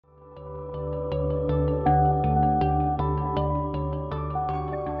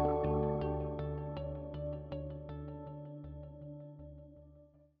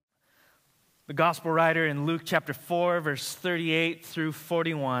The gospel writer in Luke chapter 4, verse 38 through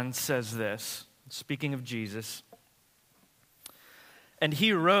 41 says this, speaking of Jesus. And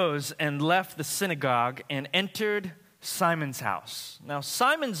he rose and left the synagogue and entered Simon's house. Now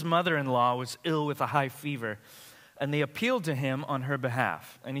Simon's mother-in-law was ill with a high fever, and they appealed to him on her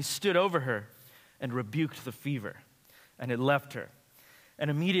behalf. And he stood over her and rebuked the fever, and it left her.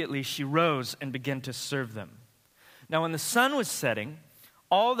 And immediately she rose and began to serve them. Now when the sun was setting,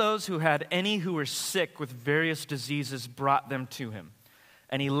 all those who had any who were sick with various diseases brought them to him.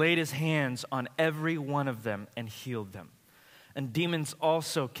 And he laid his hands on every one of them and healed them. And demons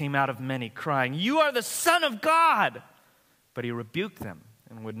also came out of many, crying, "You are the Son of God!" But he rebuked them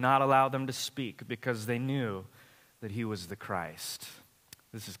and would not allow them to speak, because they knew that he was the Christ.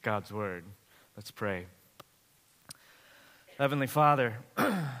 This is God's word. Let's pray. Heavenly Father,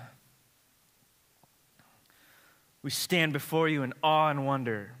 we stand before you in awe and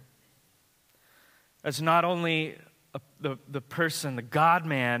wonder as not only the person, the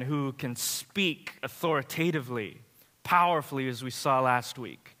God-man who can speak authoritatively, powerfully, as we saw last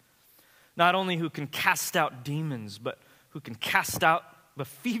week. Not only who can cast out demons, but who can cast out the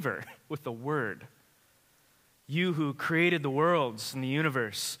fever with a word. You who created the worlds and the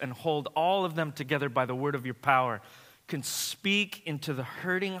universe and hold all of them together by the word of your power can speak into the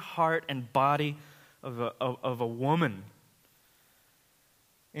hurting heart and body of a woman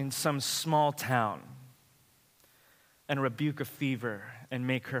in some small town and rebuke a fever and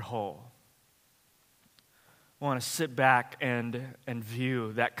make her whole. I want to sit back and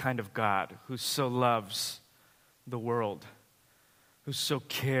view that kind of God who so loves the world, who so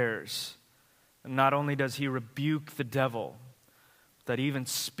cares. And not only does he rebuke the devil, that even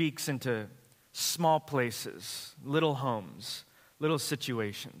speaks into small places, little homes, little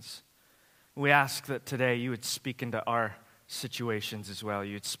situations. We ask that today you would speak into our situations as well.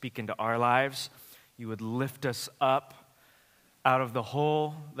 You would speak into our lives. You would lift us up out of the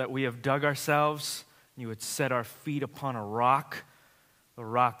hole that we have dug ourselves. You would set our feet upon a rock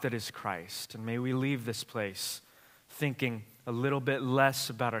that is Christ. And may we leave this place thinking a little bit less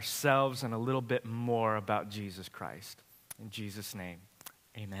about ourselves and a little bit more about Jesus Christ. In Jesus' name,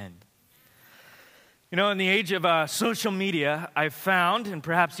 amen. You know, in the age of social media, I've found, and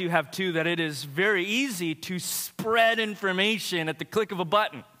perhaps you have too, that it is very easy to spread information at the click of a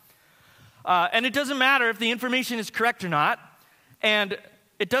button. And it doesn't matter if the information is correct or not, and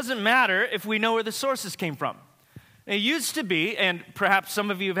it doesn't matter if we know where the sources came from. It used to be, and perhaps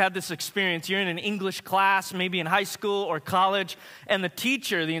some of you have had this experience, you're in an English class, maybe in high school or college, and the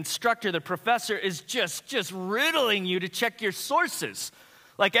teacher, the instructor, the professor is just riddling you to check your sources.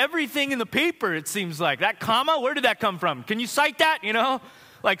 Like everything in the paper, it seems like. That comma, where did that come from? Can you cite that,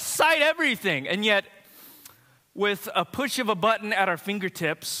 Like cite everything. And yet, with a push of a button at our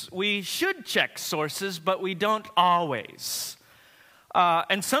fingertips, we should check sources, but we don't always.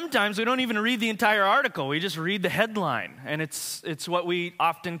 And sometimes we don't even read the entire article. We just read the headline. And it's what we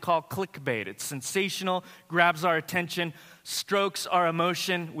often call clickbait. It's sensational, grabs our attention, strokes our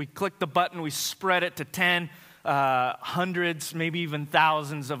emotion. We click the button, we spread it to 10, hundreds, maybe even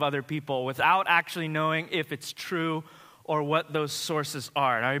thousands of other people without actually knowing if it's true or what those sources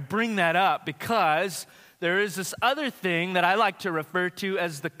are. And I bring that up because there is this other thing that I like to refer to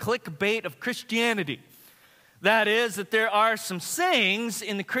as the clickbait of Christianity. That is, that there are some sayings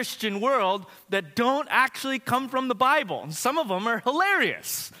in the Christian world that don't actually come from the Bible. And some of them are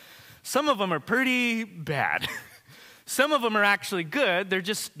hilarious. Some of them are pretty bad. Some of them are actually good. They're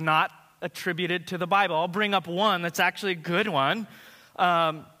just not attributed to the Bible. I'll bring up one that's actually a good one.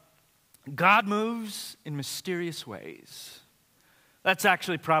 God moves in mysterious ways. That's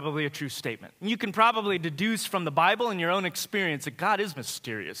actually probably a true statement. You can probably deduce from the Bible and your own experience that God is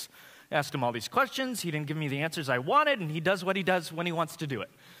mysterious. I asked him all these questions. He didn't give me the answers I wanted, and he does what he does when he wants to do it.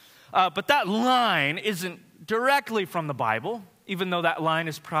 But that line isn't directly from the Bible, even though that line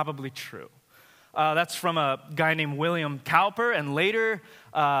is probably true. That's from a guy named William Cowper, and later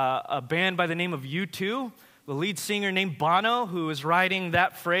a band by the name of U2, the lead singer named Bono, who is writing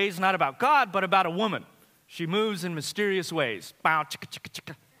that phrase not about God, but about a woman. She moves in mysterious ways. Bow, chicka, chicka,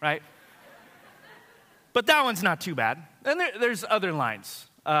 chicka, right? But that one's not too bad. And there's other lines.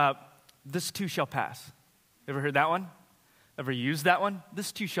 This too shall pass. Ever heard that one? Ever used that one?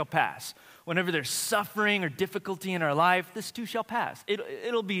 This too shall pass. Whenever there's suffering or difficulty in our life, this too shall pass.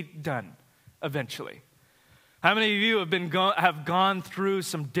 It'll be done eventually. How many of you have gone through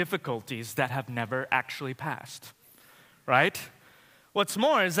some difficulties that have never actually passed? Right? What's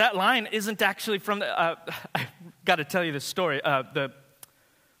more is that line isn't actually from the, I've got to tell you this story. The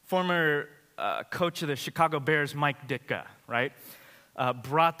former coach of the Chicago Bears, Mike Ditka, right?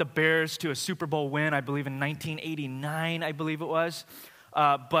 brought the Bears to a Super Bowl win, I believe in 1989, I believe it was.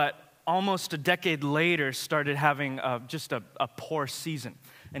 But almost a decade later started having just a poor season.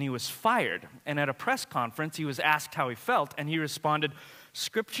 And he was fired. And at a press conference, he was asked how he felt, and he responded,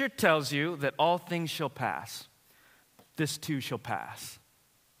 "Scripture tells you that all things shall pass. This too shall pass."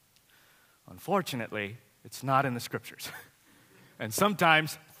 Unfortunately, it's not in the Scriptures. And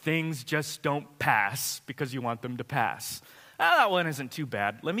sometimes things just don't pass because you want them to pass. That one isn't too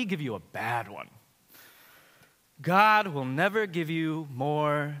bad. Let me give you a bad one. God will never give you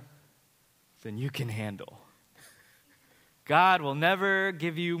more than you can handle. God will never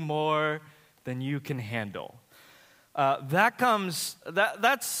give you more than you can handle.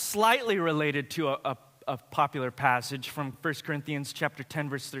 That's slightly related to a popular passage from 1 Corinthians chapter 10,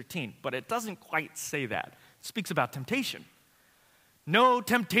 verse 13, but it doesn't quite say that. It speaks about temptation. No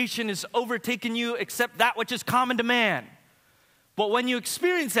temptation has overtaken you except that which is common to man. But when you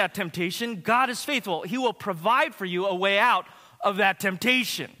experience that temptation, God is faithful. He will provide for you a way out of that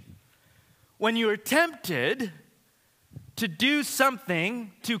temptation. When you are tempted to do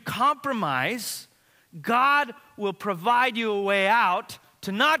something, to compromise, God will provide you a way out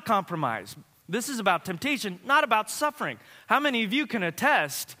to not compromise. This is about temptation, not about suffering. How many of you can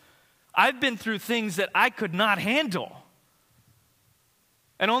attest, I've been through things that I could not handle.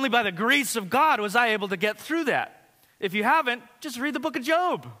 And only by the grace of God was I able to get through that. If you haven't, just read the book of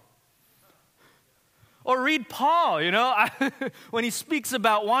Job. Or read Paul, when he speaks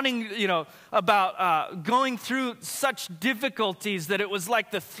about wanting, about going through such difficulties that it was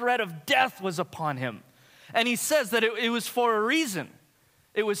like the threat of death was upon him. And he says that it was for a reason.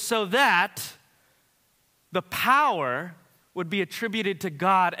 It was so that the power would be attributed to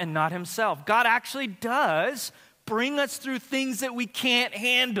God and not himself. God actually does bring us through things that we can't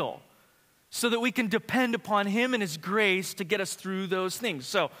handle so that we can depend upon him and his grace to get us through those things.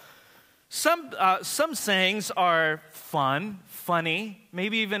 So some sayings are fun, funny,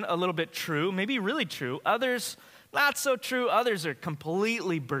 maybe even a little bit true, maybe really true. Others, not so true. Others are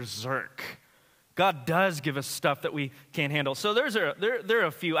completely berserk. God does give us stuff that we can't handle. So there are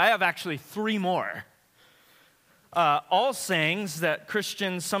a few. I have actually 3 more. All sayings that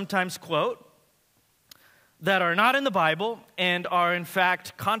Christians sometimes quote that are not in the Bible and are in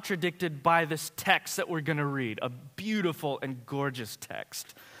fact contradicted by this text that we're going to read, a beautiful and gorgeous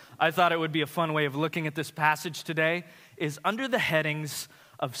text. I thought it would be a fun way of looking at this passage today is under the headings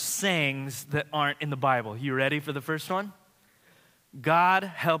of sayings that aren't in the Bible. You ready for the first one? God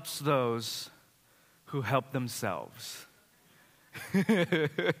helps those who help themselves.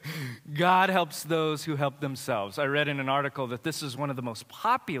 God helps those who help themselves. I read in an article that this is one of the most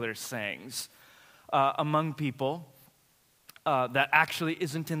popular sayings among people that actually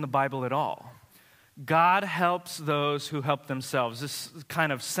isn't in the Bible at all. God helps those who help themselves. This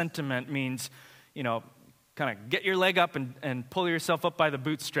kind of sentiment means, kind of get your leg up and pull yourself up by the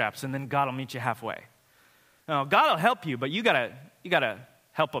bootstraps, and then God will meet you halfway. Now, God will help you, but you gotta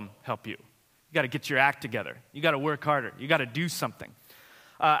help him help you. You got to get your act together. You got to work harder. You got to do something.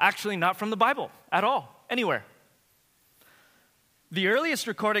 Actually, not from the Bible at all, anywhere. The earliest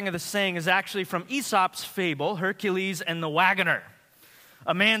recording of the saying is actually from Aesop's fable, Hercules and the Wagoner.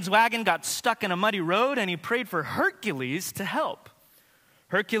 A man's wagon got stuck in a muddy road, and he prayed for Hercules to help.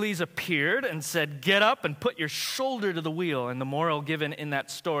 Hercules appeared and said, "Get up and put your shoulder to the wheel." And the moral given in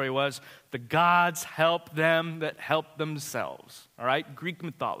that story was, the gods help them that help themselves. All right, Greek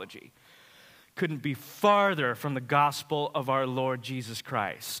mythology. Couldn't be farther from the gospel of our Lord Jesus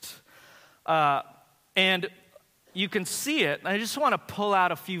Christ. And you can see it. I just want to pull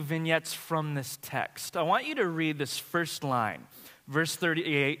out a few vignettes from this text. I want you to read this first line, verse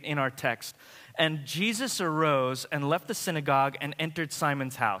 38 in our text. And Jesus arose and left the synagogue and entered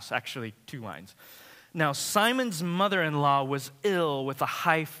Simon's house. Actually, 2 lines. Now, Simon's mother-in-law was ill with a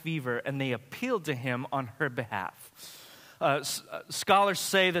high fever, and they appealed to him on her behalf. Scholars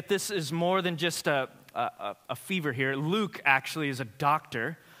say that this is more than just a fever here. Luke actually is a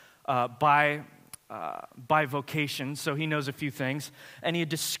doctor by vocation, so he knows a few things. And he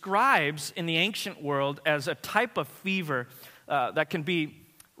describes in the ancient world as a type of fever that can be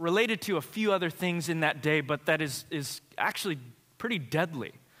related to a few other things in that day, but that is actually pretty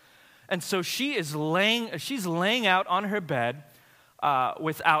deadly. And so she's laying out on her bed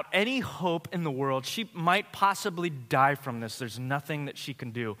without any hope in the world. She might possibly die from this. There's nothing that she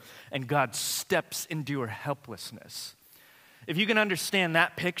can do. And God steps into her helplessness. If you can understand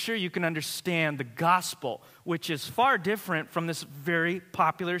that picture, you can understand the gospel, which is far different from this very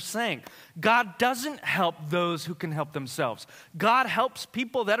popular saying. God doesn't help those who can help themselves. God helps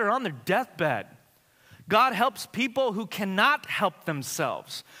people that are on their deathbed. God helps people who cannot help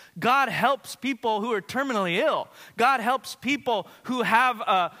themselves. God helps people who are terminally ill. God helps people who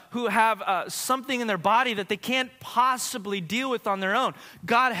have something in their body that they can't possibly deal with on their own.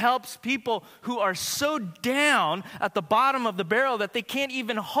 God helps people who are so down at the bottom of the barrel that they can't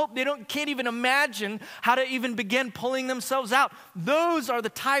even can't even imagine how to even begin pulling themselves out. Those are the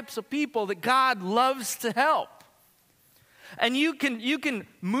types of people that God loves to help. And you can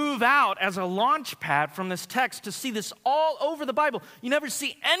move out as a launch pad from this text to see this all over the Bible. You never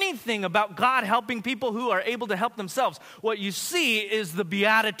see anything about God helping people who are able to help themselves. What you see is the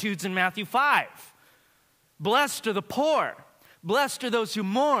Beatitudes in Matthew 5. Blessed are the poor. Blessed are those who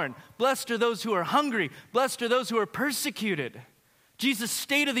mourn. Blessed are those who are hungry. Blessed are those who are persecuted. Jesus'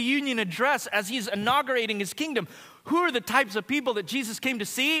 State of the Union address as he's inaugurating his kingdom. Who are the types of people that Jesus came to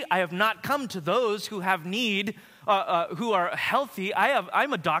see? I have not come to those who have need, who are healthy.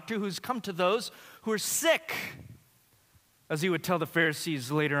 I'm a doctor who's come to those who are sick, as he would tell the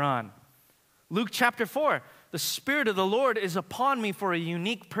Pharisees later on. Luke chapter 4, the Spirit of the Lord is upon me for a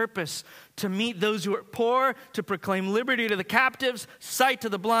unique purpose, to meet those who are poor, to proclaim liberty to the captives, sight to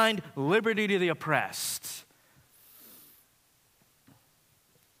the blind, liberty to the oppressed.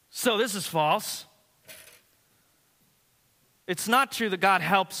 So this is false. It's not true that God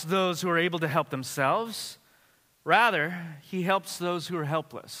helps those who are able to help themselves. Rather, he helps those who are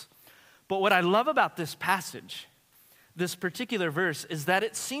helpless. But what I love about this passage, this particular verse, is that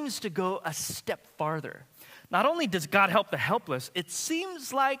it seems to go a step farther. Not only does God help the helpless, it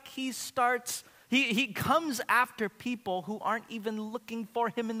seems like he comes after people who aren't even looking for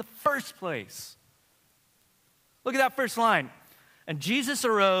him in the first place. Look at that first line. And Jesus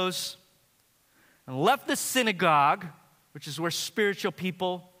arose and left the synagogue, which is where spiritual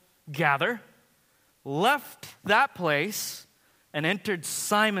people gather, left that place and entered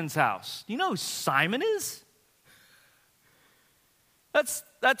Simon's house. Do you know who Simon is? That's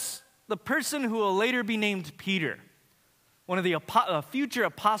the person who will later be named Peter, one of the future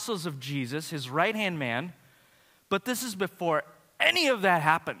apostles of Jesus, his right-hand man. But this is before any of that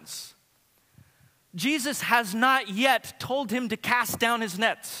happens. Jesus has not yet told him to cast down his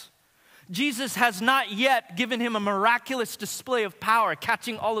nets. Jesus has not yet given him a miraculous display of power,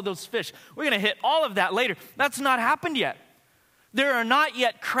 catching all of those fish. We're going to hit all of that later. That's not happened yet. There are not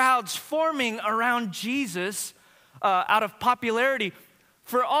yet crowds forming around Jesus out of popularity.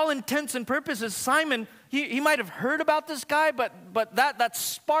 For all intents and purposes, Simon, he might have heard about this guy, but that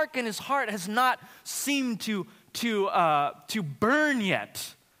spark in his heart has not seemed to burn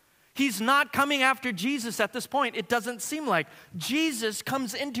yet. He's not coming after Jesus at this point. It doesn't seem like. Jesus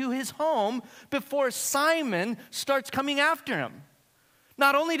comes into his home before Simon starts coming after him.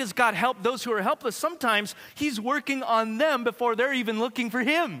 Not only does God help those who are helpless, sometimes he's working on them before they're even looking for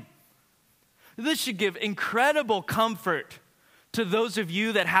him. This should give incredible comfort to those of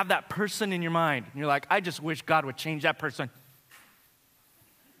you that have that person in your mind. And you're like, I just wish God would change that person.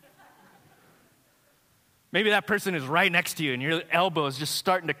 Maybe that person is right next to you and your elbow is just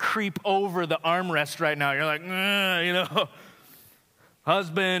starting to creep over the armrest right now. You're like,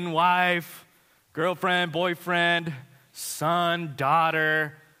 husband, wife, girlfriend, boyfriend, son,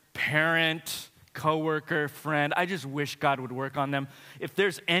 daughter, parent, coworker, friend. I just wish God would work on them. If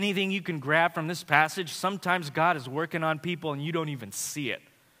there's anything you can grab from this passage, sometimes God is working on people and you don't even see it.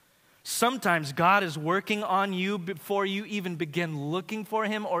 Sometimes God is working on you before you even begin looking for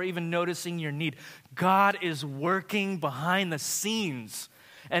him or even noticing your need. God is working behind the scenes.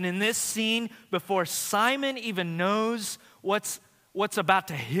 And in this scene, before Simon even knows what's about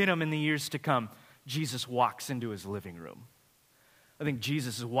to hit him in the years to come, Jesus walks into his living room. I think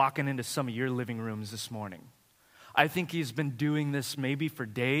Jesus is walking into some of your living rooms this morning. I think he's been doing this maybe for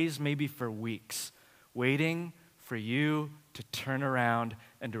days, maybe for weeks, waiting for you to turn around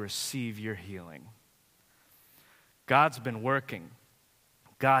and to receive your healing. God's been working.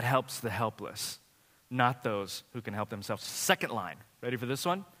 God helps the helpless, not those who can help themselves. Second line. Ready for this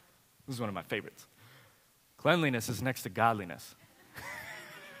one? This is one of my favorites. Cleanliness is next to godliness.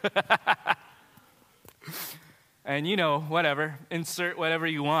 And whatever, insert whatever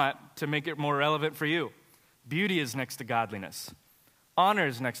you want to make it more relevant for you. Beauty is next to godliness. Honor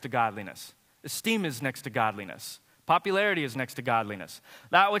is next to godliness. Esteem is next to godliness. Popularity is next to godliness.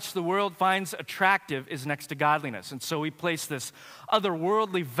 That which the world finds attractive is next to godliness. And so we place this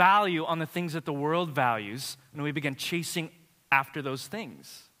otherworldly value on the things that the world values, and we begin chasing after those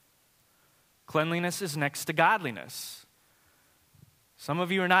things. Cleanliness is next to godliness. Some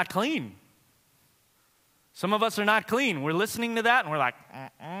of you are not clean. Some of us are not clean. We're listening to that and we're like,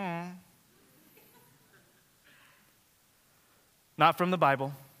 Not from the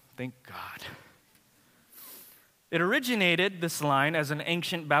Bible. Thank God. It originated, this line, as an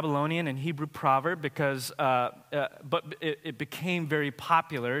ancient Babylonian and Hebrew proverb but it became very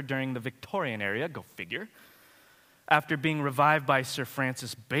popular during the Victorian era, go figure, after being revived by Sir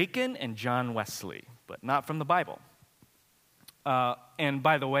Francis Bacon and John Wesley, but not from the Bible. And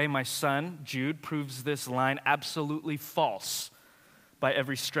by the way, my son, Jude, proves this line absolutely false by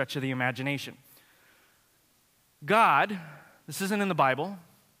every stretch of the imagination. God, this isn't in the Bible,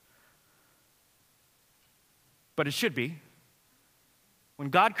 but it should be. When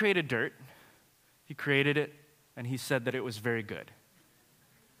God created dirt, he created it, and he said that it was very good.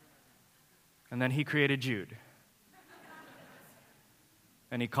 And then he created Jude,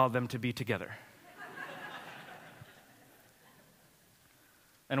 and he called them to be together.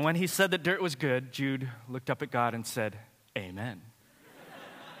 And when he said that dirt was good, Jude looked up at God and said, Amen.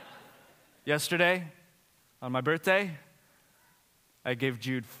 Yesterday, on my birthday, I gave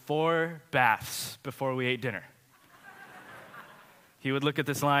Jude 4 baths before we ate dinner. He would look at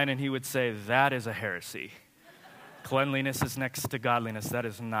this line and he would say, that is a heresy. Cleanliness is next to godliness. That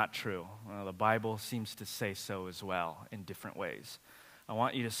is not true. Well, the Bible seems to say so as well in different ways. I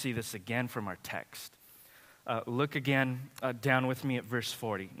want you to see this again from our text. Look again down with me at verse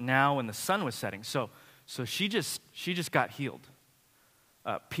 40. Now when the sun was setting, so she just got healed.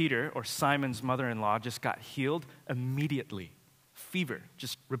 Peter, or Simon's mother-in-law, just got healed immediately. Fever,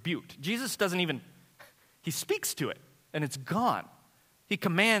 just rebuked. Jesus doesn't even, he speaks to it, and it's gone. He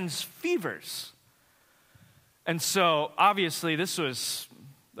commands fevers. And so, obviously, this was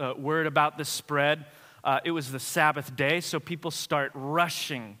word about this spread. It was the Sabbath day, so people start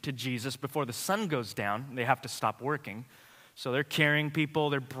rushing to Jesus before the sun goes down. They have to stop working. So they're carrying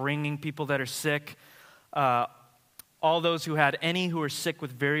people, they're bringing people that are sick. All those who had any who were sick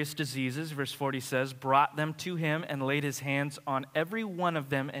with various diseases, verse 40 says, brought them to him and laid his hands on every one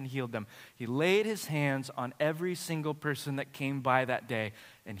of them and healed them. He laid his hands on every single person that came by that day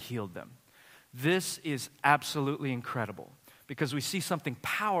and healed them. This is absolutely incredible because we see something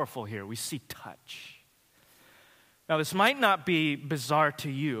powerful here. We see touch. Now, this might not be bizarre to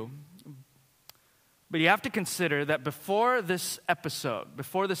you, but you have to consider that before this episode,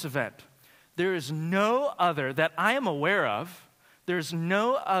 before this event, there is no other, that I am aware of, there's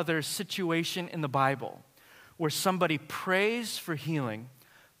no other situation in the Bible where somebody prays for healing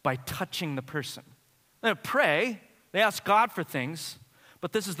by touching the person. They pray, they ask God for things,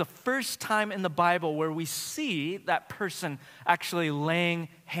 but this is the first time in the Bible where we see that person actually laying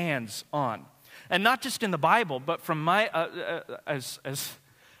hands on. And not just in the Bible, but from my, as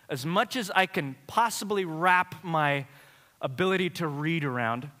much as I can possibly wrap my ability to read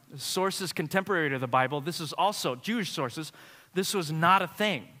around, sources contemporary to the Bible, this is also Jewish sources, this was not a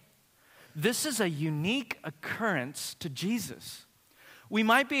thing. This is a unique occurrence to Jesus. We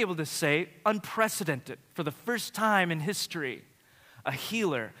might be able to say unprecedented. For the first time in history, a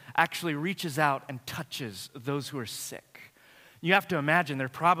healer actually reaches out and touches those who are sick. You have to imagine there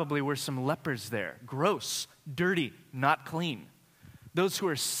probably were some lepers there, gross, dirty, not clean. Those who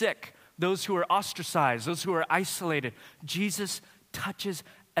are sick, those who are ostracized, those who are isolated. Jesus touches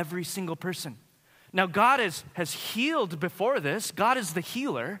every single person. Now, God has healed before this. God is the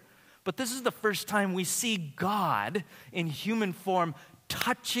healer. But this is the first time we see God in human form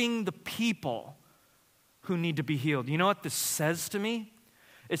touching the people who need to be healed. You know what this says to me?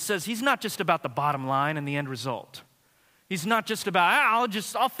 It says he's not just about the bottom line and the end result. He's not just about,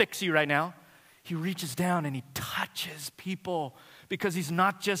 I'll fix you right now. He reaches down and he touches people because he's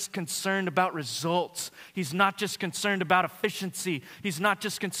not just concerned about results. He's not just concerned about efficiency. He's not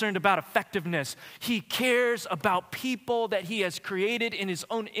just concerned about effectiveness. He cares about people that he has created in his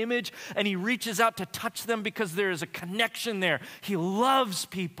own image, and he reaches out to touch them because there is a connection there. He loves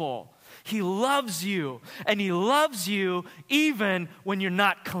people. He loves you, and he loves you even when you're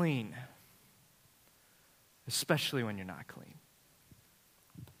not clean. Especially when you're not clean.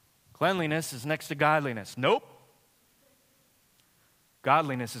 Cleanliness is next to godliness. Nope.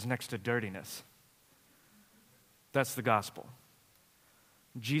 Godliness is next to dirtiness. That's the gospel.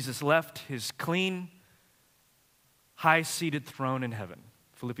 Jesus left his clean, high-seated throne in heaven.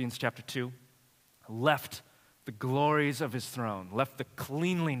 Philippians chapter 2. Left the glories of his throne, left the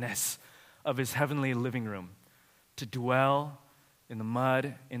cleanliness of his heavenly living room to dwell in the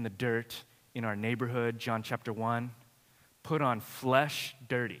mud, in the dirt, in our neighborhood, John chapter 1, put on flesh,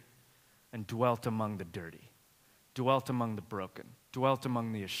 dirty, and dwelt among the dirty, dwelt among the broken, dwelt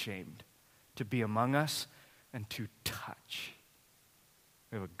among the ashamed, to be among us and to touch.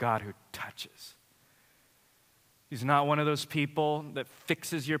 We have a God who touches. He's not one of those people that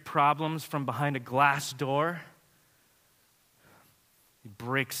fixes your problems from behind a glass door. He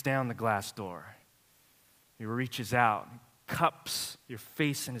breaks down the glass door. He reaches out, cups your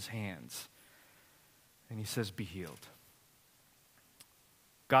face in his hands, and he says, be healed.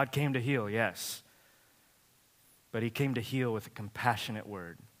 God came to heal, yes, but he came to heal with a compassionate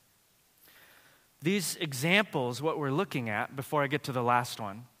word. These examples, what we're looking at, before I get to the last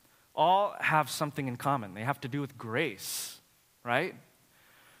one, all have something in common. They have to do with grace, right?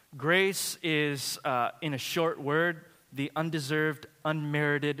 Grace is, in a short word, the undeserved,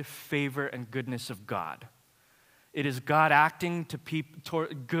 unmerited favor and goodness of God. It is God acting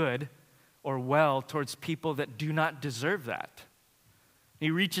good or well towards people that do not deserve that. He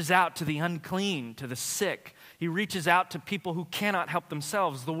reaches out to the unclean, to the sick. He reaches out to people who cannot help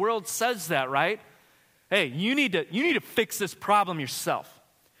themselves. The world says that, right? Hey, you need to fix this problem yourself.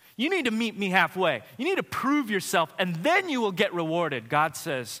 You need to meet me halfway. You need to prove yourself, and then you will get rewarded. God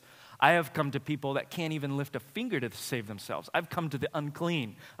says, I have come to people that can't even lift a finger to save themselves. I've come to the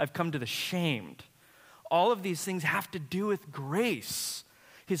unclean. I've come to the shamed. All of these things have to do with grace.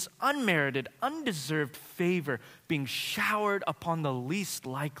 His unmerited, undeserved favor being showered upon the least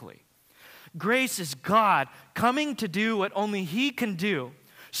likely. Grace is God coming to do what only he can do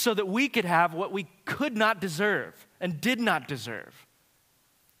so that we could have what we could not deserve and did not deserve.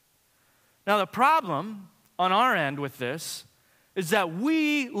 Now, the problem on our end with this is that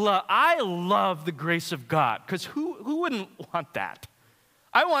I love the grace of God, because who wouldn't want that?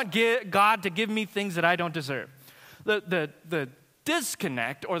 I want God to give me things that I don't deserve. The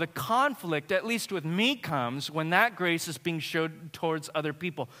disconnect or the conflict, at least with me, comes when that grace is being showed towards other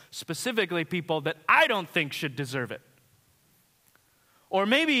people, specifically people that I don't think should deserve it. Or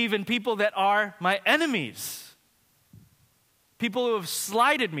maybe even people that are my enemies. People who have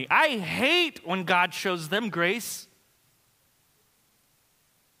slighted me. I hate when God shows them grace.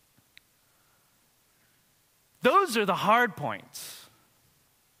 Those are the hard points.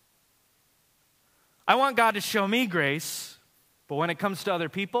 I want God to show me grace, but when it comes to other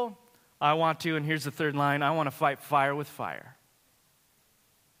people, I want to, and here's the third line, I want to fight fire with fire.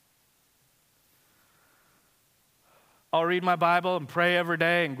 I'll read my Bible and pray every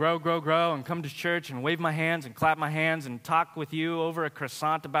day and grow, and come to church and wave my hands and clap my hands and talk with you over a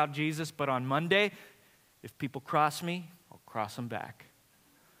croissant about Jesus. But on Monday, if people cross me, I'll cross them back.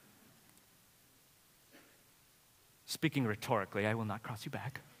 Speaking rhetorically, I will not cross you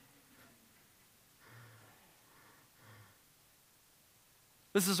back.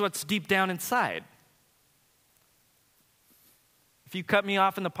 This is what's deep down inside. If you cut me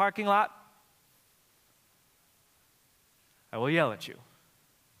off in the parking lot, I will yell at you.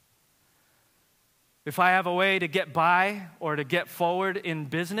 If I have a way to get by or to get forward in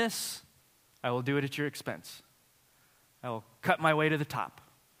business, I will do it at your expense. I will cut my way to the top.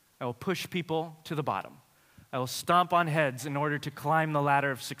 I will push people to the bottom. I will stomp on heads in order to climb the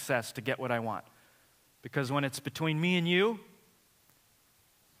ladder of success to get what I want. Because when it's between me and you,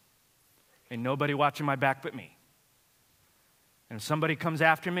 ain't nobody watching my back but me. And if somebody comes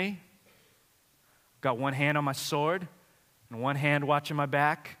after me, I've got one hand on my sword and one hand watching my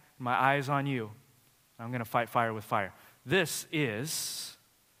back, and my eyes on you. I'm going to fight fire with fire. This is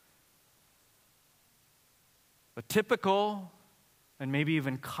a typical and maybe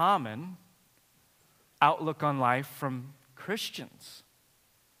even common outlook on life from Christians.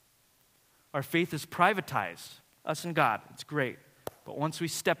 Our faith is privatized, us and God. It's great. But once we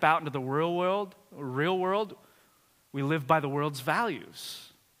step out into the real world, we live by the world's values.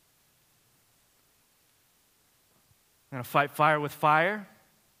 I'm going to fight fire with fire.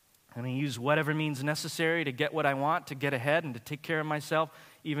 I'm going to use whatever means necessary to get what I want, to get ahead and to take care of myself,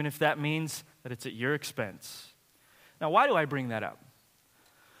 even if that means that it's at your expense. Now, why do I bring that up?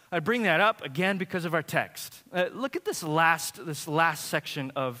 I bring that up, again, because of our text. Look at this last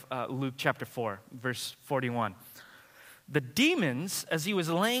section of Luke chapter 4, verse 41. The demons, as he was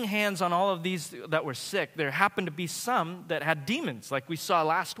laying hands on all of these that were sick, there happened to be some that had demons, like we saw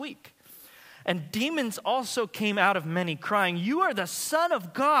last week. And demons also came out of many, crying, "You are the Son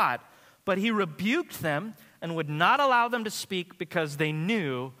of God." But he rebuked them and would not allow them to speak because they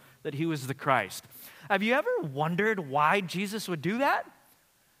knew that he was the Christ. Have you ever wondered why Jesus would do that?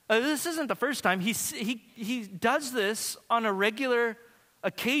 This isn't the first time. He does this on a regular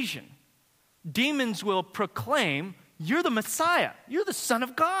occasion. Demons will proclaim, "You're the Messiah. You're the Son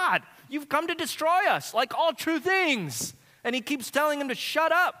of God. You've come to destroy us, like all true things." And he keeps telling them to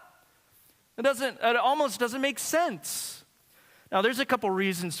shut up. It almost doesn't make sense. Now, there's a couple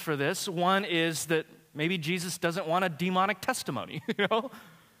reasons for this. One is that maybe Jesus doesn't want a demonic testimony,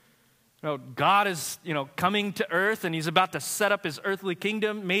 God is, coming to earth, and he's about to set up his earthly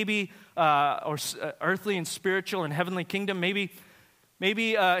kingdom, maybe, or earthly and spiritual and heavenly kingdom. Maybe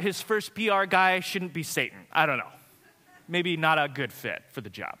Maybe his first PR guy shouldn't be Satan. I don't know. Maybe not a good fit for the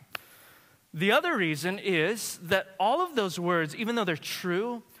job. The other reason is that all of those words, even though they're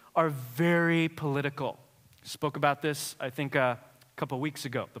true, are very political. Spoke about this, I think, a couple weeks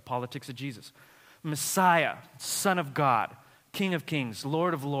ago, the politics of Jesus. Messiah, Son of God, King of Kings,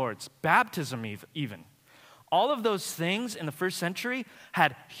 Lord of Lords, baptism even. All of those things in the first century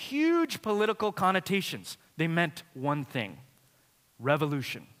had huge political connotations. They meant one thing: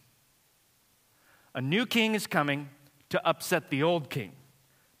 revolution. A new king is coming to upset the old king,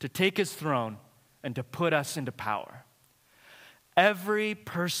 to take his throne, and to put us into power. Every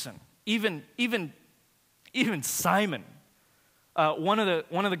person, even Simon, one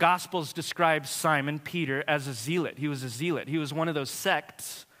of the Gospels describes Simon Peter as a zealot. He was a zealot. He was one of those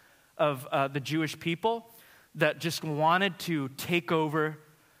sects of the Jewish people that just wanted to take over,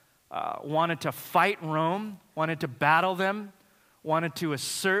 wanted to fight Rome, wanted to battle them, wanted to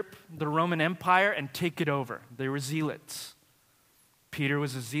usurp the Roman Empire and take it over. They were zealots. Peter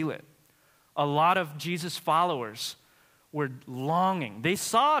was a zealot. A lot of Jesus' followers were longing. They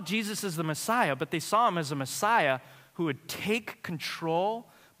saw Jesus as the Messiah, but they saw him as a Messiah who would take control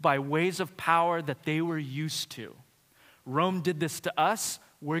by ways of power that they were used to. Rome did this to us,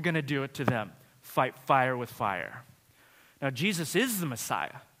 we're going to do it to them. Fight fire with fire. Now, Jesus is the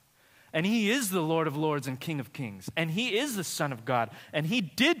Messiah, and he is the Lord of Lords and King of Kings, and he is the Son of God, and he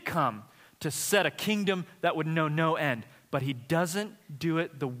did come to set a kingdom that would know no end. But he doesn't do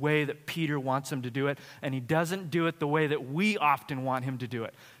it the way that Peter wants him to do it, and he doesn't do it the way that we often want him to do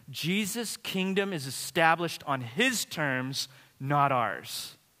it. Jesus' kingdom is established on his terms, not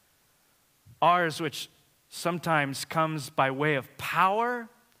ours. Ours, which sometimes comes by way of power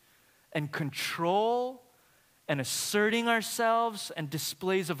and control and asserting ourselves and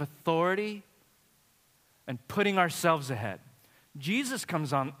displays of authority and putting ourselves ahead. Jesus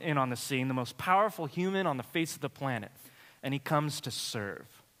comes in on the scene, the most powerful human on the face of the planet. And he comes to serve.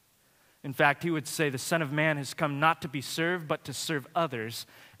 In fact, he would say the Son of Man has come not to be served, but to serve others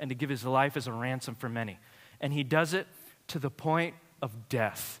and to give his life as a ransom for many. And he does it to the point of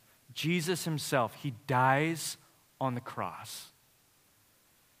death. Jesus himself, he dies on the cross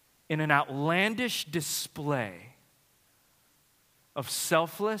in an outlandish display of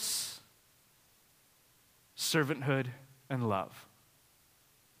selfless servanthood and love.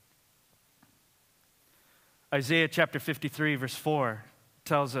 Isaiah chapter 53, verse 4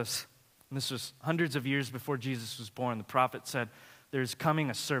 tells us, and this was hundreds of years before Jesus was born, the prophet said, "There's coming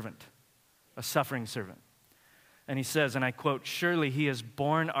a servant, a suffering servant." And he says, and I quote, "Surely he has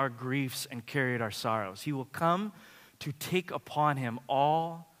borne our griefs and carried our sorrows. He will come to take upon him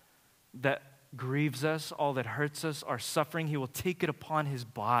all that grieves us, all that hurts us, our suffering. He will take it upon his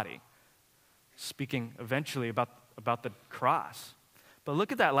body." Speaking eventually about the cross. But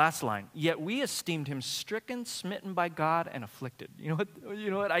look at that last line. "Yet we esteemed him stricken, smitten by God, and afflicted." You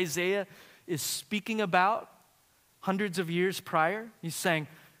know what Isaiah is speaking about hundreds of years prior? He's saying,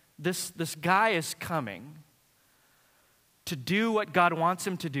 this guy is coming to do what God wants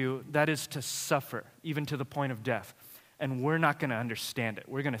him to do, that is to suffer, even to the point of death. And we're not going to understand it.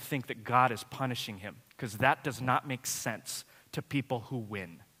 We're going to think that God is punishing him, because that does not make sense to people who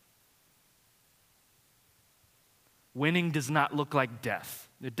win. Winning does not look like death.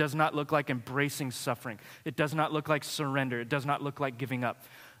 It does not look like embracing suffering. It does not look like surrender. It does not look like giving up.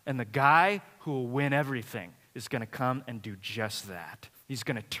 And the guy who will win everything is going to come and do just that. He's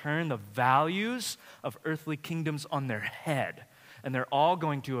going to turn the values of earthly kingdoms on their head, and they're all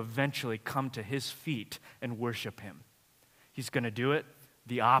going to eventually come to his feet and worship him. He's going to do it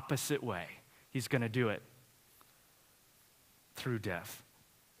the opposite way. He's going to do it through death.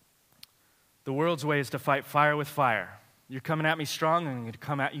 The world's way is to fight fire with fire. You're coming at me strong, I'm going to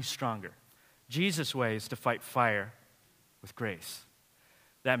come at you stronger. Jesus' way is to fight fire with grace.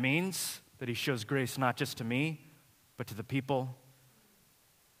 That means that he shows grace not just to me, but to the people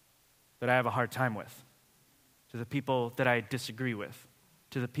that I have a hard time with, to the people that I disagree with,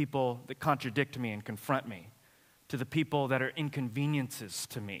 to the people that contradict me and confront me, to the people that are inconveniences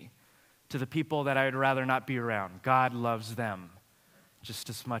to me, to the people that I'd rather not be around. God loves them just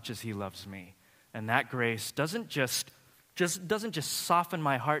as much as he loves me. And that grace doesn't just soften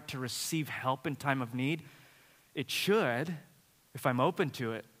my heart to receive help in time of need. It should, if I'm open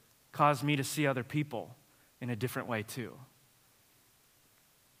to it, cause me to see other people in a different way too.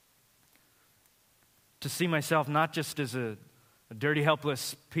 To see myself not just as a dirty,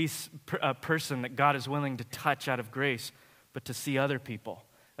 helpless person that God is willing to touch out of grace, but to see other people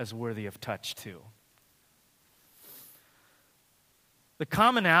as worthy of touch too. The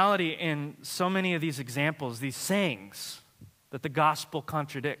commonality in so many of these examples, these sayings, that the gospel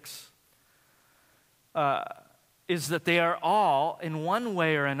contradicts, is that they are all, in one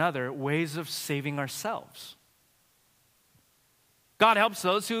way or another, ways of saving ourselves. God helps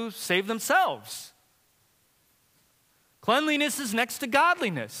those who save themselves. Cleanliness is next to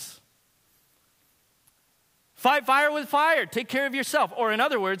godliness. Fight fire with fire. Take care of yourself. Or in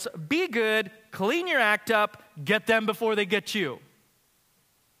other words, be good, clean your act up, get them before they get you.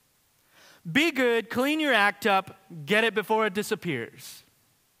 Be good, clean your act up, get it before it disappears.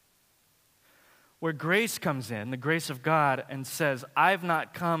 Where grace comes in, the grace of God, and says, I've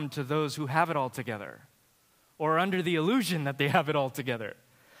not come to those who have it all together, or under the illusion that they have it all together.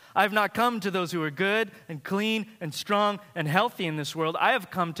 I've not come to those who are good and clean and strong and healthy in this world. I have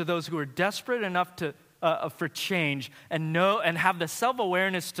come to those who are desperate enough for change and know and have the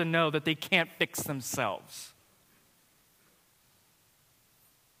self-awareness to know that they can't fix themselves.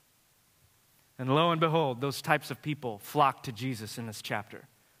 And lo and behold, those types of people flock to Jesus in this chapter.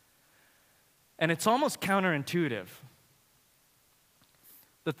 And it's almost counterintuitive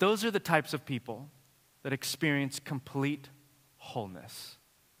that those are the types of people that experience complete wholeness.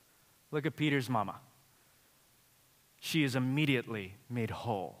 Look at Peter's mama. She is immediately made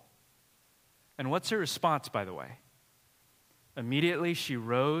whole. And what's her response, by the way? Immediately she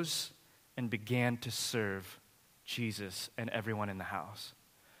rose and began to serve Jesus and everyone in the house.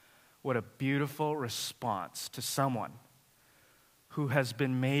 What a beautiful response to someone who has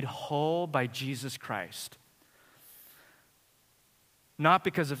been made whole by Jesus Christ. Not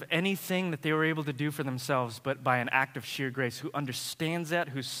because of anything that they were able to do for themselves, but by an act of sheer grace, who understands that,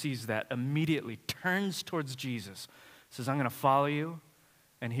 who sees that, immediately turns towards Jesus, says, I'm going to follow you,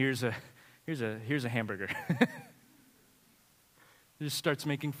 and here's a hamburger. Just starts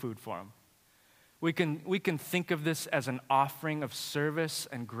making food for him. We can think of this as an offering of service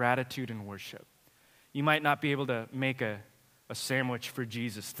and gratitude and worship. You might not be able to make a sandwich for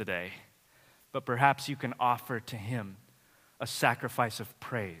Jesus today, but perhaps you can offer to him a sacrifice of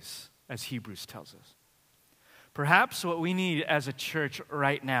praise, as Hebrews tells us. Perhaps what we need as a church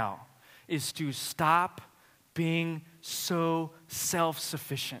right now is to stop being so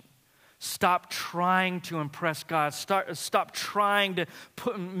self-sufficient. Stop trying to impress God. Stop trying to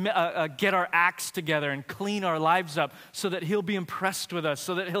get our acts together and clean our lives up so that he'll be impressed with us,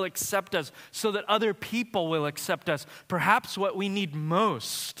 so that he'll accept us, so that other people will accept us. Perhaps what we need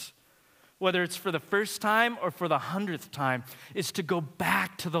most, whether it's for the first time or for the 100th time, is to go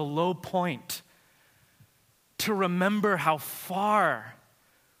back to the low point, to remember how far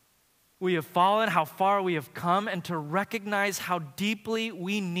we have fallen, how far we have come, and to recognize how deeply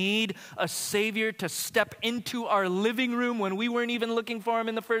we need a Savior to step into our living room when we weren't even looking for him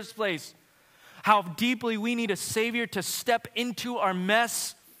in the first place. How deeply we need a Savior to step into our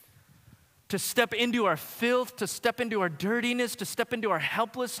mess, to step into our filth, to step into our dirtiness, to step into our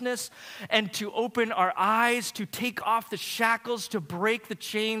helplessness, and to open our eyes, to take off the shackles, to break the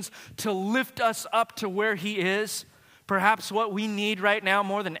chains, to lift us up to where he is. Perhaps what we need right now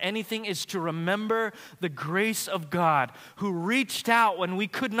more than anything is to remember the grace of God, who reached out when we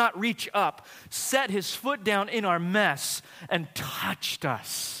could not reach up, set his foot down in our mess, and touched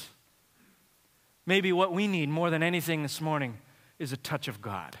us. Maybe what we need more than anything this morning is a touch of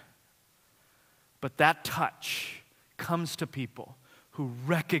God. But that touch comes to people who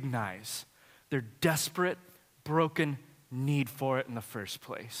recognize their desperate, broken need for it in the first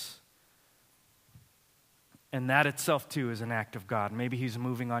place. And that itself, too, is an act of God. Maybe he's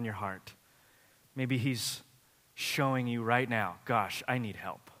moving on your heart. Maybe he's showing you right now, gosh, I need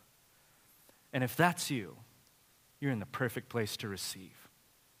help. And if that's you, you're in the perfect place to receive.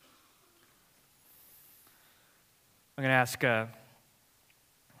 I'm going to ask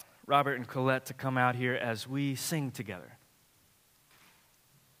Robert and Colette to come out here as we sing together.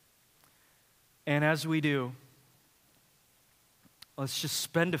 And as we do, let's just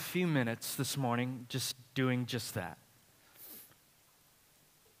spend a few minutes this morning just doing just that.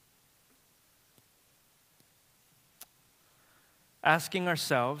 Asking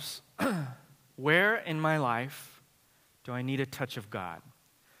ourselves, where in my life do I need a touch of God?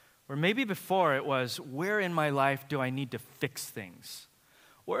 Or maybe before it was, where in my life do I need to fix things?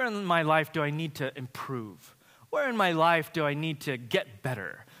 Where in my life do I need to improve? Where in my life do I need to get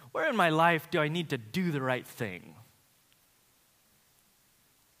better? Where in my life do I need to do the right thing?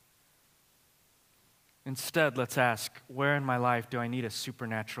 Instead, let's ask, where in my life do I need a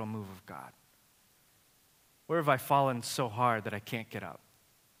supernatural move of God? Where have I fallen so hard that I can't get up?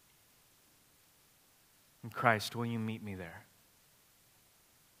 And Christ, will you meet me there?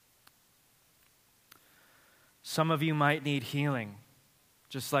 Some of you might need healing,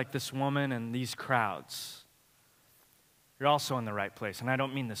 just like this woman and these crowds. you're also in the right place. And I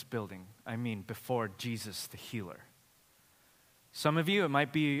don't mean this building. I mean before Jesus, the healer. Some of you, it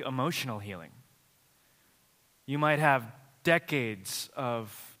might be emotional healing. You might have decades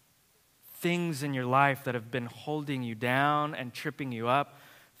of things in your life that have been holding you down and tripping you up,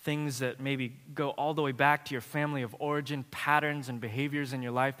 things that maybe go all the way back to your family of origin, patterns and behaviors in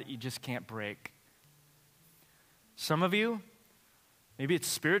your life that you just can't break. Some of you, maybe it's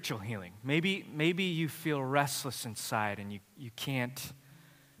spiritual healing. Maybe you feel restless inside and you can't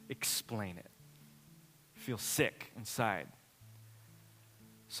explain it. You feel sick inside.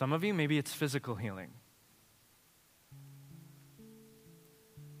 Some of you, maybe it's physical healing.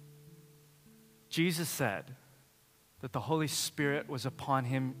 Jesus said that the Holy Spirit was upon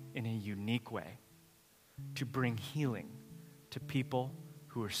him in a unique way to bring healing to people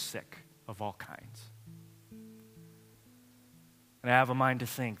who are sick of all kinds. And I have a mind to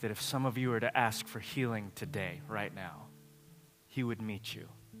think that if some of you were to ask for healing today, right now, he would meet you.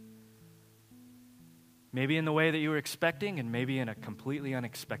 Maybe in the way that you were expecting, and maybe in a completely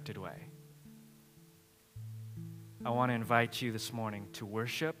unexpected way. I want to invite you this morning to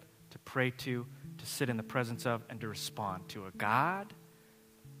worship, to pray to sit in the presence of, and to respond to a God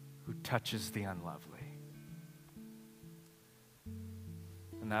who touches the unlovely.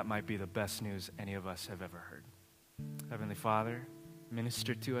 And that might be the best news any of us have ever heard. Heavenly Father,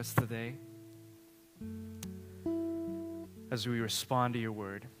 minister to us today as we respond to your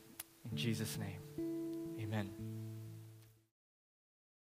word. In Jesus' name, amen.